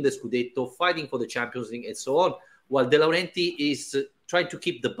winning the Scudetto, fighting for the Champions League, and so on. while De Laurenti is trying to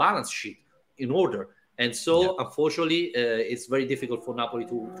keep the balance sheet in order. And so, unfortunately, it's very difficult for Napoli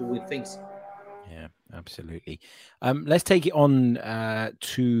to win things. Yeah, absolutely. Let's take it on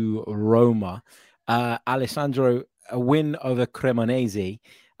to Roma. Alessandro, a win over Cremonese.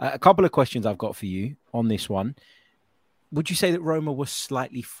 A couple of questions I've got for you on this one. Would you say that Roma was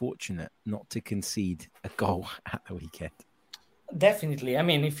slightly fortunate not to concede a goal at the weekend? Definitely. I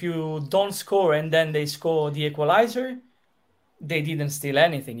mean, if you don't score and then they score the equalizer, they didn't steal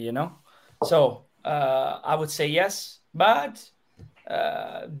anything, you know? So I would say yes, but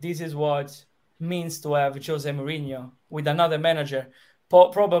this is what means to have Jose Mourinho with another manager.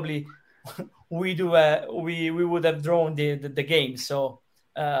 Probably we would have drawn the game. So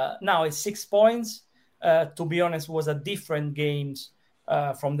now it's 6 points. To be honest, was a different games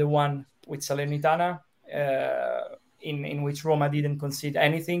from the one with Salernitana, in which Roma didn't concede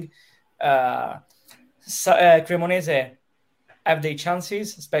anything. Cremonese have their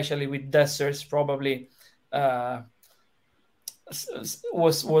chances, especially with Dessers probably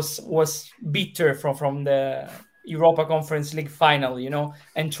was bitter from the Europa Conference League final, you know,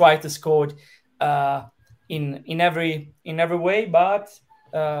 and tried to score in every way, but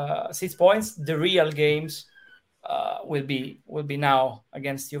 6 points. The real games will be now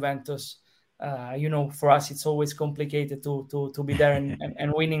against Juventus. You know, for us it's always complicated to be there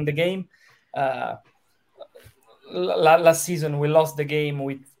and winning the game. Last season we lost the game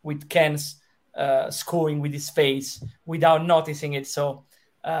with Ken's scoring with his face without noticing it. So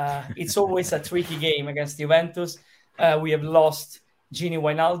it's always a tricky game against Juventus. We have lost Gini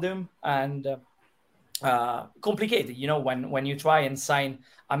Wijnaldum, and complicated, you know, when you try and sign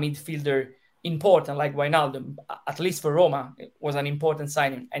a midfielder important like Wijnaldum, at least for Roma, it was an important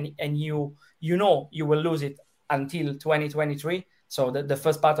signing, and you know you will lose it until 2023. So the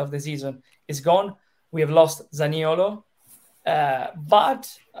first part of the season is gone. We have lost Zaniolo,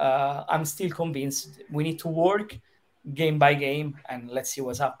 but I'm still convinced we need to work game by game, and let's see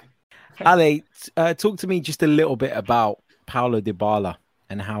what's happening. Ale, talk to me just a little bit about Paulo Dybala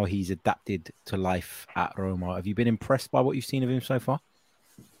and how he's adapted to life at Roma. Have you been impressed by what you've seen of him so far?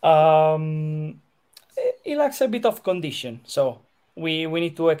 He lacks a bit of condition, so we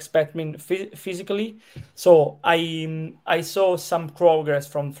need to expect him physically. So I saw some progress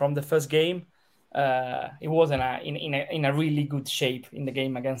from the first game. It wasn't in a really good shape in the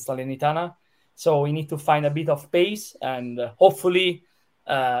game against Salernitana. So we need to find a bit of pace, and hopefully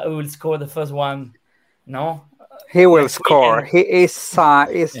he will score the first one. No, he will score. He is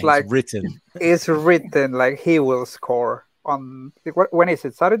like written. It's written like he will score on when is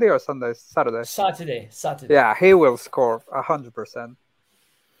it? Saturday or Sunday? Saturday. Yeah, he will score 100%.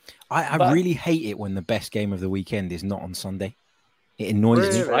 I really hate it when the best game of the weekend is not on Sunday. It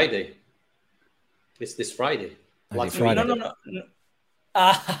annoys me. Friday. It's this Friday. It's Friday. No.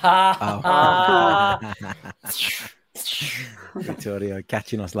 Vittorio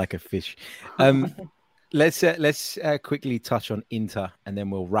catching us like a fish. Let's quickly touch on Inter, and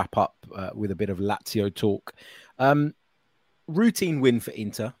then we'll wrap up with a bit of Lazio talk. Routine win for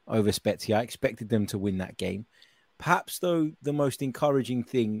Inter over Spezia. I expected them to win that game. Perhaps, though, the most encouraging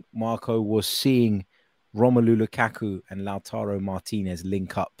thing, Marco, was seeing Romelu Lukaku and Lautaro Martinez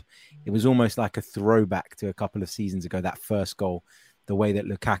link up. It was almost like a throwback to a couple of seasons ago, that first goal, the way that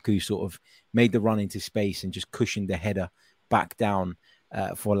Lukaku sort of made the run into space and just cushioned the header back down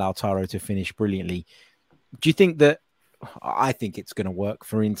for Lautaro to finish brilliantly. Do you think that, I think it's going to work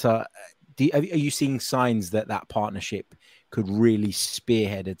for Inter? Are you seeing signs that partnership could really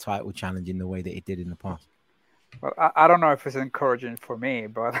spearhead a title challenge in the way that it did in the past? Well, I don't know if it's encouraging for me,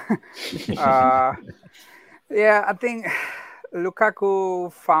 but yeah, I think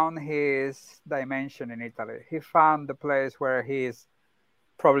Lukaku found his dimension in Italy. He found the place where he's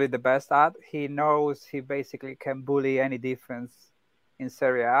probably the best at. He knows he basically can bully any defense in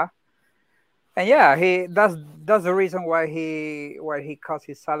Serie A. And yeah, that's the reason why he cut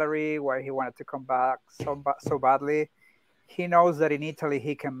his salary, why he wanted to come back so badly. He knows that in Italy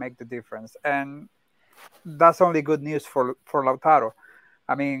he can make the difference, and that's only good news for Lautaro.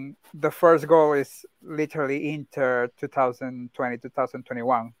 I mean, the first goal is literally Inter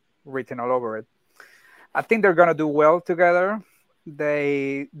 2020-2021 written all over it. I think they're gonna do well together.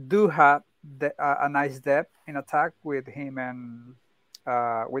 They do have a nice depth in attack with him and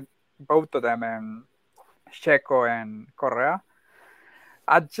with both of them and Checo and Correa.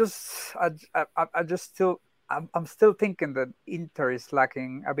 I'm still thinking that Inter is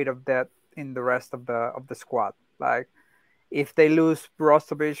lacking a bit of depth in the rest of the squad. Like, if they lose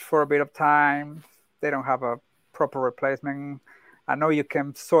Brozovic for a bit of time, they don't have a proper replacement. I know you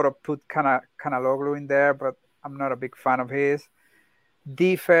can sort of put Canaloglu in there, but I'm not a big fan of his.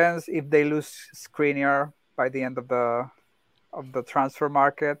 Defense, if they lose Skriniar by the end of the transfer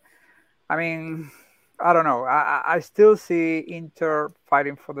market, I mean, I don't know. I still see Inter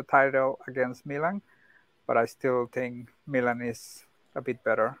fighting for the title against Milan, but I still think Milan is a bit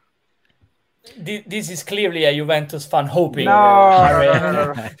better. This is clearly a Juventus fan hoping.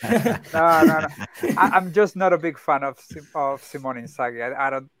 No. I'm just not a big fan of Simone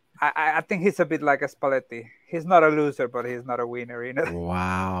Inzaghi. I think he's a bit like a Spalletti. He's not a loser, but he's not a winner.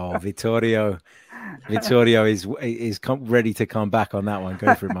 Wow, Vittorio is ready to come back on that one.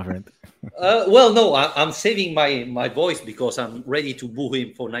 Go for it, my friend. Well, no, I'm saving my voice because I'm ready to boo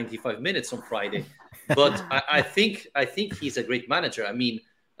him for 95 minutes on Friday. But I think he's a great manager. I mean,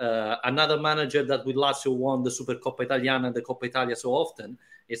 another manager that with Lazio won the Supercoppa Italiana and the Coppa Italia so often,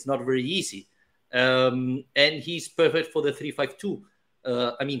 it's not very easy. And he's perfect for the 3-5-2.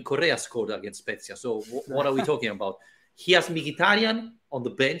 I mean, Correa scored against Spezia. So what are we talking about? He has Mkhitaryan on the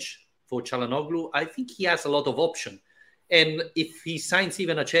bench for Çalhanoğlu. I think he has a lot of option. And if he signs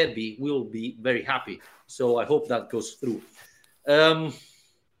even Acerbi, we'll be very happy. So I hope that goes through.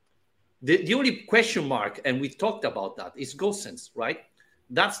 The only question mark, and we talked about that, is Gosens, right?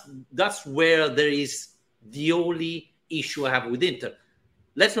 That's where there is the only issue I have with Inter.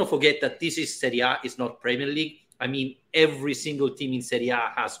 Let's not forget that this is Serie A, it's not Premier League. I mean, every single team in Serie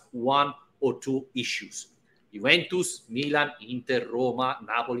A has one or two issues. Juventus, Milan, Inter, Roma,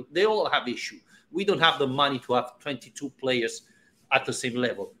 Napoli, they all have issues. We don't have the money to have 22 players at the same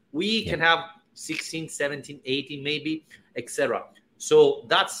level. We can have 16, 17, 18 maybe, etc. So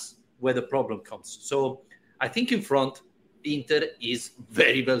that's where the problem comes. So I think in front, Inter is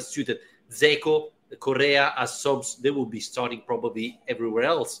very well suited. Dzeko, Correa as subs, they will be starting probably everywhere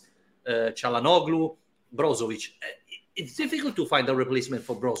else. Çalhanoğlu, Brozovic. It's difficult to find a replacement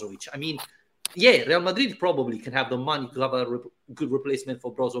for Brozovic. I mean, yeah, Real Madrid probably can have the money to have a good replacement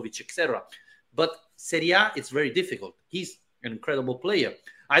for Brozovic, etc. But Serie A, it's very difficult. He's an incredible player.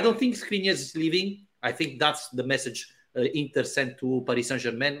 I don't think Skriniar is leaving. I think that's the message Inter sent to Paris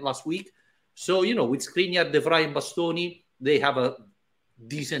Saint-Germain last week. So, with Skriniar, De Vrij, and Bastoni, they have a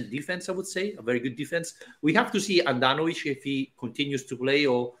decent defense, I would say, a very good defense. We have to see Andanovic if he continues to play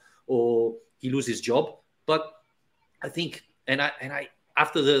or he loses his job. But I think, and I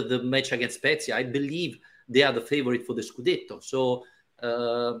after the match against Spezia, I believe they are the favorite for the Scudetto. So,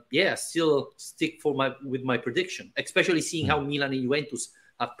 still stick with my prediction, especially seeing how Milan and Juventus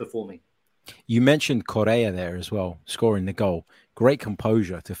are performing. You mentioned Correa there as well, scoring the goal. Great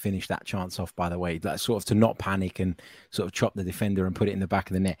composure to finish that chance off, by the way, like sort of to not panic and sort of chop the defender and put it in the back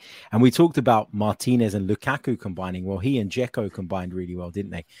of the net. And we talked about Martinez and Lukaku combining. Well, he and Dzeko combined really well,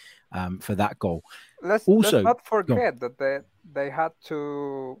 didn't they, for that goal? Let's not forget that they had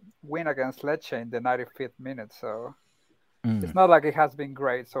to win against Lecce in the 95th minute. So it's not like it has been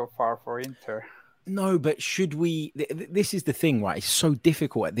great so far for Inter. No, but should we? This is the thing, right? It's so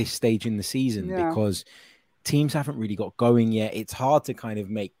difficult at this stage in the season because teams haven't really got going yet. It's hard to kind of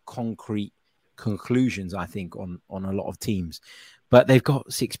make concrete conclusions, I think, on a lot of teams. But they've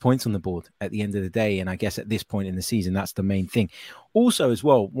got 6 points on the board at the end of the day. And I guess at this point in the season, that's the main thing. Also, as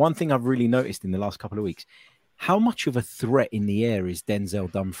well, one thing I've really noticed in the last couple of weeks, how much of a threat in the air is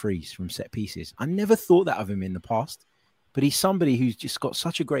Denzel Dumfries from set pieces? I never thought that of him in the past. But he's somebody who's just got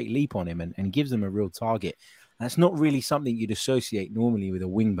such a great leap on him and gives them a real target. That's not really something you'd associate normally with a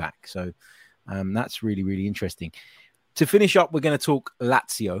wing back. So that's really, really interesting. To finish up, we're going to talk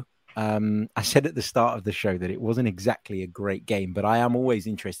Lazio. I said at the start of the show that it wasn't exactly a great game, but I am always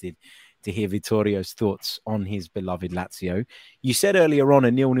interested to hear Vittorio's thoughts on his beloved Lazio. You said earlier on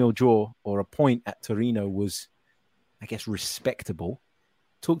a 0-0 draw or a point at Torino was, I guess, respectable.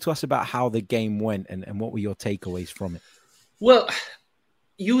 Talk to us about how the game went and what were your takeaways from it? Well,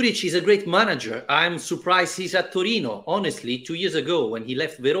 Juric is a great manager. I'm surprised he's at Torino. Honestly, 2 years ago when he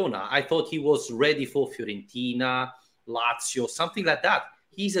left Verona, I thought he was ready for Fiorentina, Lazio, something like that.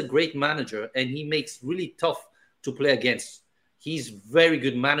 He's a great manager and he makes really tough to play against. He's very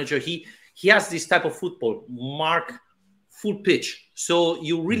good manager. He has this type of football, mark full pitch. So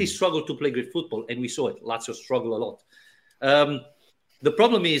you really struggle to play great football. And we saw it. Lazio struggle a lot. The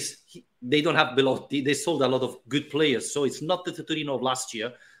problem is they don't have Belotti. They sold a lot of good players. So it's not the Torino of last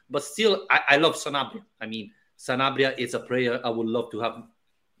year. But still, I love Sanabria. I mean, Sanabria is a player I would love to have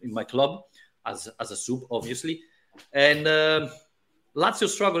in my club as a sub, obviously. And Lazio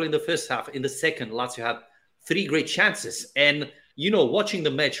struggled in the first half. In the second, Lazio had 3 great chances. And, watching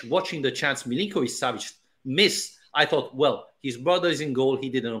the match, watching the chance Milinkovic-Savic miss, I thought, well, his brother is in goal. He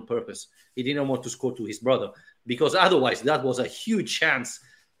did it on purpose. He didn't want to score to his brother. Because otherwise, that was a huge chance.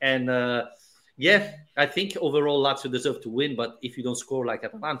 And, Yeah, I think overall Lazio deserve to win, but if you don't score like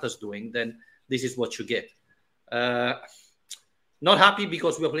Atalanta's doing, then this is what you get. Not happy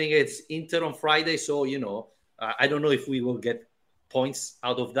because we're playing against Inter on Friday, so, I don't know if we will get points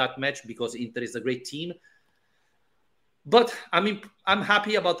out of that match because Inter is a great team. But, I'm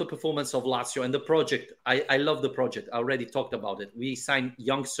happy about the performance of Lazio and the project. I love the project. I already talked about it. We signed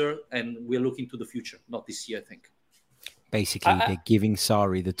youngster and we're looking to the future, not this year, I think. Basically, they're giving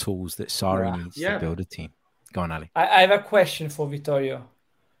Sarri the tools that Sarri needs to build a team. Go on, Ali. I have a question for Vittorio.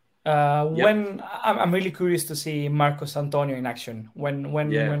 When I'm really curious to see Marcos Antonio in action. When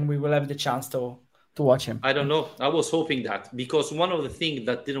we will have the chance to watch him. I don't know. I was hoping that because one of the things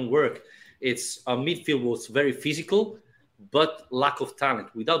that didn't work, it's our midfield was very physical, but lack of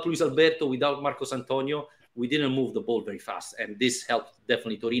talent. Without Luis Alberto, without Marcos Antonio, we didn't move the ball very fast, and this helped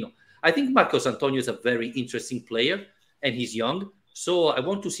definitely Torino. I think Marcos Antonio is a very interesting player, and he's young. So I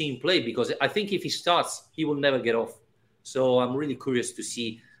want to see him play because I think if he starts, he will never get off. So I'm really curious to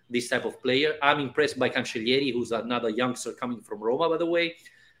see this type of player. I'm impressed by Cancellieri, who's another youngster coming from Roma, by the way.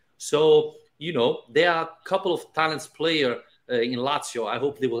 So, there are a couple of talents player in Lazio. I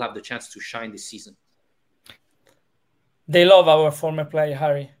hope they will have the chance to shine this season. They love our former player,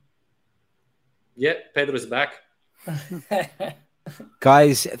 Harry. Yeah, Pedro is back.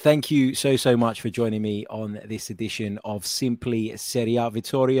 Guys, thank you so much for joining me on this edition of Simply Serie A.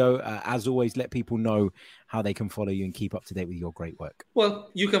 Vittorio, as always, let people know how they can follow you and keep up to date with your great work. Well,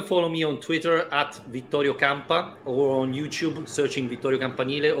 you can follow me on Twitter at Vittorio Campa or on YouTube searching Vittorio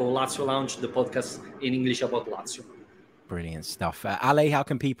Campanile or Lazio Lounge, the podcast in English about Lazio. Brilliant stuff. Ale, how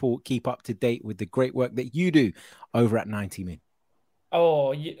can people keep up to date with the great work that you do over at 90 Min?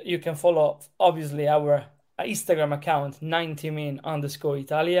 Oh, you can follow, obviously, our Instagram account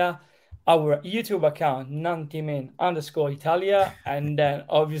 90min_Italia, our YouTube account 90min_Italia, and then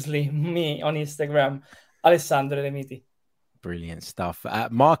obviously me on Instagram, Alessandro Remiti. Brilliant stuff.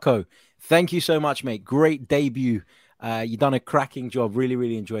 Marco, thank you so much, mate. Great debut. You've done a cracking job.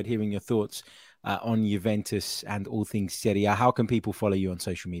 Really enjoyed hearing your thoughts on Juventus and all things Serie A. How can people follow you on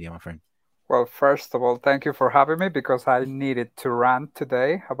social media, my friend? Well, first of all, thank you for having me because I needed to rant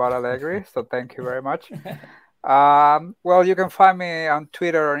today about Allegri. So thank you very much. Well, you can find me on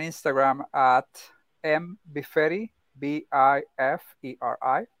Twitter or Instagram at mbiferi,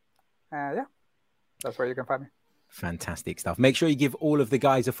 Biferi. Yeah, that's where you can find me. Fantastic stuff. Make sure you give all of the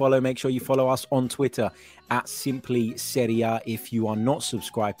guys a follow. Make sure you follow us on Twitter at Simply Serie A. If you are not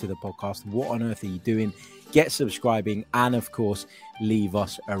subscribed to the podcast, what on earth are you doing? Get subscribing and, of course, leave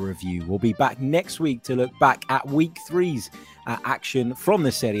us a review. We'll be back next week to look back at week 3's action from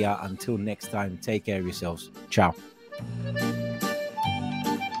the Serie A. Until next time, take care of yourselves. Ciao.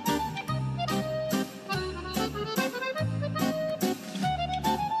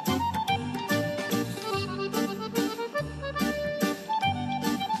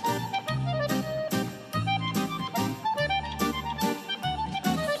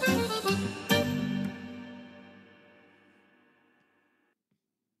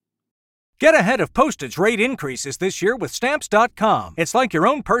 Get ahead of postage rate increases this year with Stamps.com. It's like your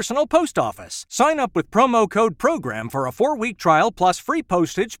own personal post office. Sign up with promo code PROGRAM for a 4-week trial plus free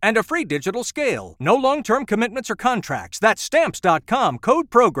postage and a free digital scale. No long-term commitments or contracts. That's Stamps.com,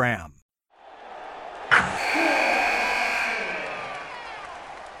 code PROGRAM.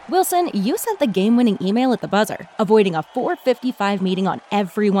 Wilson, you sent the game-winning email at the buzzer, avoiding a 4:55 meeting on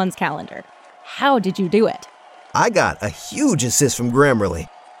everyone's calendar. How did you do it? I got a huge assist from Grammarly,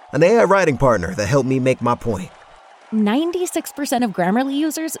 an AI writing partner that helped me make my point. 96% of Grammarly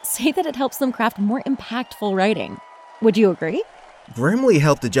users say that it helps them craft more impactful writing. Would you agree? Grammarly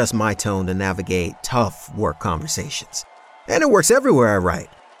helped adjust my tone to navigate tough work conversations. And it works everywhere I write,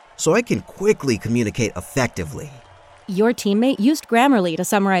 so I can quickly communicate effectively. Your teammate used Grammarly to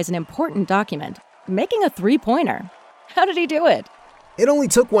summarize an important document, making a 3-pointer. How did he do it? It only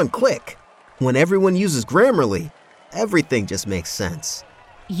took one click. When everyone uses Grammarly, everything just makes sense.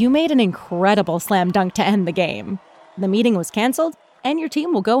 You made an incredible slam dunk to end the game. The meeting was canceled, and your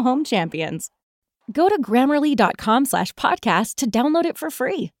team will go home champions. Go to Grammarly.com/podcast to download it for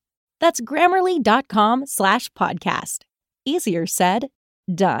free. That's Grammarly.com/podcast. Easier said,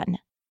 done.